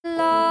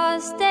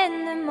lost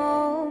in the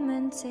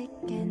moment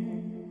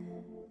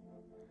again,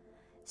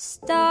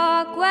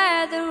 stuck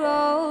where the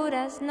road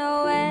has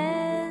no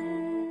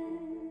end,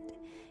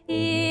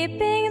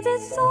 keeping the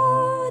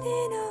thought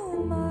in our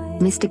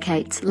mind. Mr.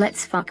 Cates,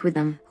 let's fuck with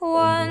them.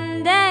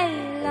 One day